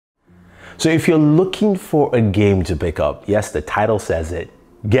So if you're looking for a game to pick up, yes, the title says it,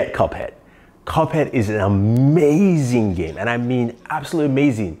 get CUPHEAD. CUPHEAD is an amazing game, and I mean absolutely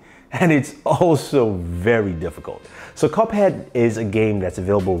amazing. And it's also very difficult. So CUPHEAD is a game that's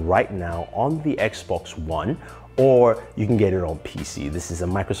available right now on the Xbox One, or you can get it on PC. This is a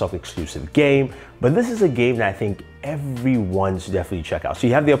Microsoft exclusive game, but this is a game that I think everyone should definitely check out. So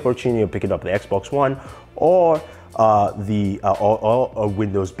you have the opportunity of picking up the Xbox One or a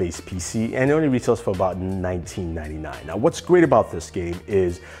Windows-based PC, and it only retails for about $19.99. Now, what's great about this game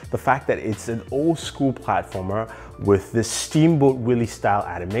is the fact that it's an old-school platformer with this Steamboat Willie style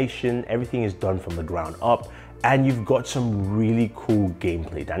animation. Everything is done from the ground up, and you've got some really cool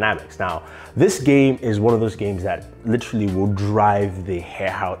gameplay dynamics. Now, this game is one of those games that literally will drive the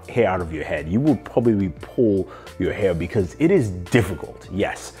hair out of your head. You will probably pull your hair because it is difficult.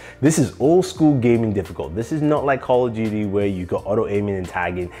 Yes, this is old school gaming difficult. This is not like Call of Duty where you got auto aiming and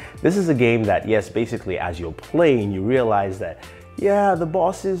tagging. This is a game that, yes, basically as you're playing, you realize that, yeah, the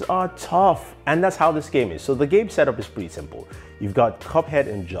bosses are tough, and that's how this game is. So the game setup is pretty simple. You've got CUPHEAD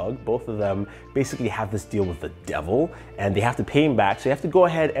and Jug. Both of them basically have this deal with the devil, and they have to pay him back. So you have to go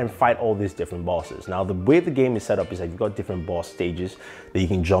ahead and fight all these different bosses. Now, the way the game is set up is that you've got different boss stages that you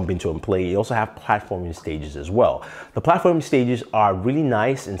can jump into and play. You also have platforming stages as well. The platforming stages are really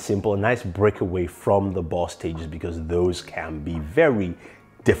nice and simple, a nice breakaway from the boss stages because those can be very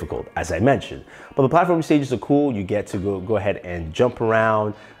difficult, as I mentioned. But the platforming stages are cool. You get to go ahead and jump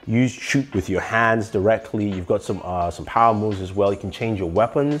around, shoot with your hands directly. You've got some power moves as well. You can change your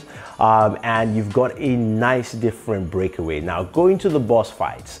weapons, and you've got a nice different breakaway. Now, going to the boss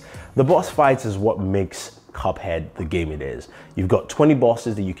fights. The boss fights is what makes CUPHEAD the game it is. You've got 20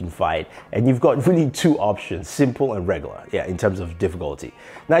 bosses that you can fight, and you've got really two options, simple and regular, yeah, in terms of difficulty.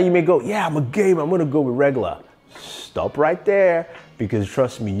 Now, you may go, yeah, I'm gonna go with regular. Stop right there, because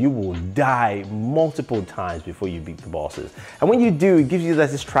trust me, you will die multiple times before you beat the bosses. And when you do, it gives you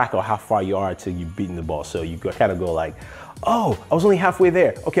this track of how far you are till you've beaten the boss. So you kind of go like, oh, I was only halfway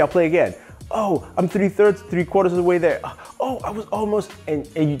there. Okay, I'll play again. Oh, I'm 3/4 of the way there. Oh, I was almost, and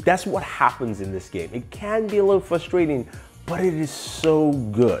that's what happens in this game. It can be a little frustrating, but it is so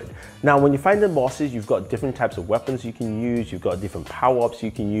good. Now, when you find the bosses, you've got different types of weapons you can use, you've got different power-ups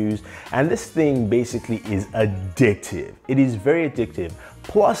you can use, and this thing basically is addictive. It is very addictive.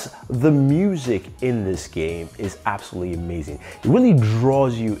 Plus, the music in this game is absolutely amazing. It really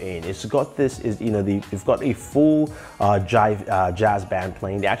draws you in. It's got this, they've got a full jazz band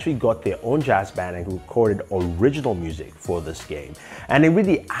playing. They actually got their own jazz band and recorded original music for this game. And it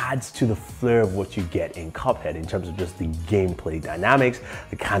really adds to the flair of what you get in CUPHEAD in terms of just the gameplay dynamics,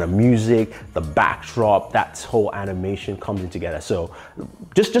 the kind of music, the backdrop, that whole animation comes in together. So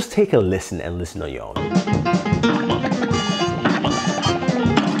just take a listen and listen on your own.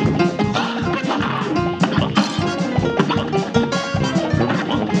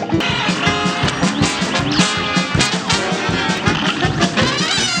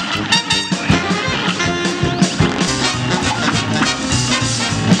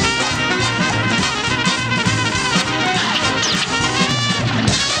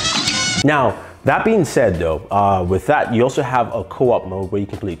 Now, that being said though, with that, you also have a co-op mode where you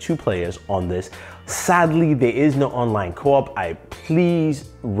can play 2 players on this. Sadly, there is no online co-op. Please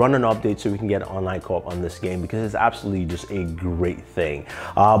run an update so we can get an online co-op on this game because it's absolutely just a great thing.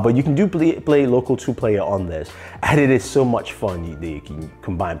 But you can play local 2-player on this, and it is so much fun. You can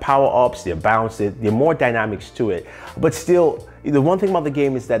combine power-ups, they're balanced, there are more dynamics to it, but still, the one thing about the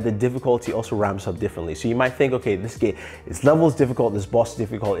game is that the difficulty also ramps up differently. So you might think, okay, this game, this level is difficult, this boss is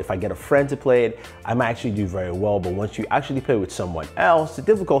difficult. If I get a friend to play it, I might actually do very well. But once you actually play with someone else, the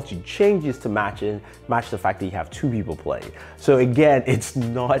difficulty changes to match the fact that you have 2 people playing. So again, it's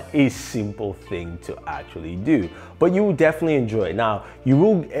not a simple thing to actually do, but you will definitely enjoy it. Now, you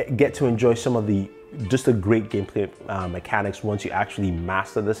will get to enjoy some of the great gameplay mechanics once you actually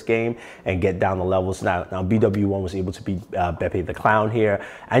master this game and get down the levels. Now BW1 was able to beat Beppe the Clown here,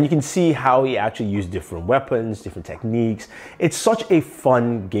 and you can see how he actually used different weapons, different techniques. It's such a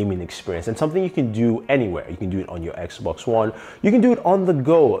fun gaming experience and something you can do anywhere. You can do it on your Xbox One, you can do it on the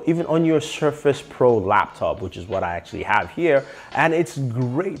go, even on your Surface Pro laptop, which is what I actually have here. And it's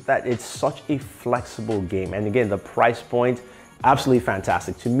great that it's such a flexible game. And again, the price point, absolutely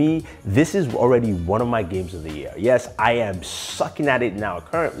fantastic. To me, this is already one of my games of the year. Yes, I am sucking at it now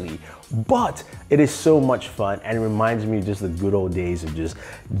currently, but it is so much fun and it reminds me of just the good old days of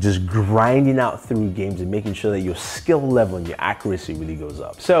just grinding out through games and making sure that your skill level and your accuracy really goes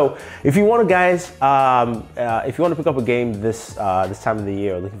up. So if you want to, guys, if you want to pick up a game this time of the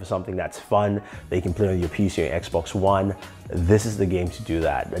year, or looking for something that's fun that you can play on your PC or your Xbox One, this is the game to do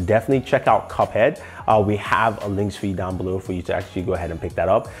that. Definitely check out CUPHEAD. We have a links for you down below for you to actually go ahead and pick that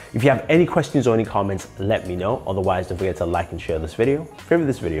up. If you have any questions or any comments, let me know. Otherwise, don't forget to like and share this video, favorite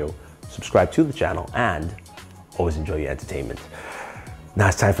this video, subscribe to the channel, and always enjoy your entertainment. Now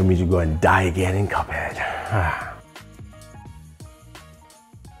it's time for me to go and die again in CUPHEAD.